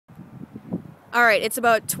Alright, it's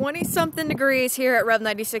about 20-something degrees here at Rev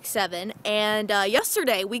 96.7, and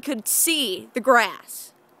yesterday we could see the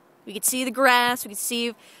grass. We could see the grass, we could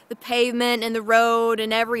see the pavement and the road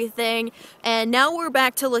and everything, and now we're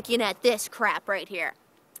back to looking at this crap right here.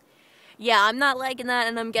 Yeah, I'm not liking that,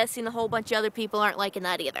 and I'm guessing a whole bunch of other people aren't liking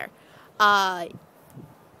that either.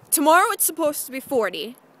 Tomorrow it's supposed to be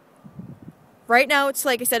 40. Right now it's,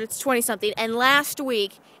 like I said, it's 20-something, and last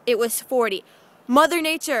week it was 40. Mother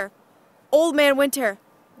Nature, Old Man Winter,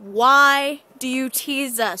 why do you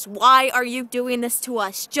tease us? Why are you doing this to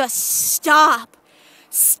us? Just stop.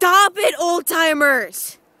 Stop it,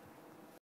 old-timers!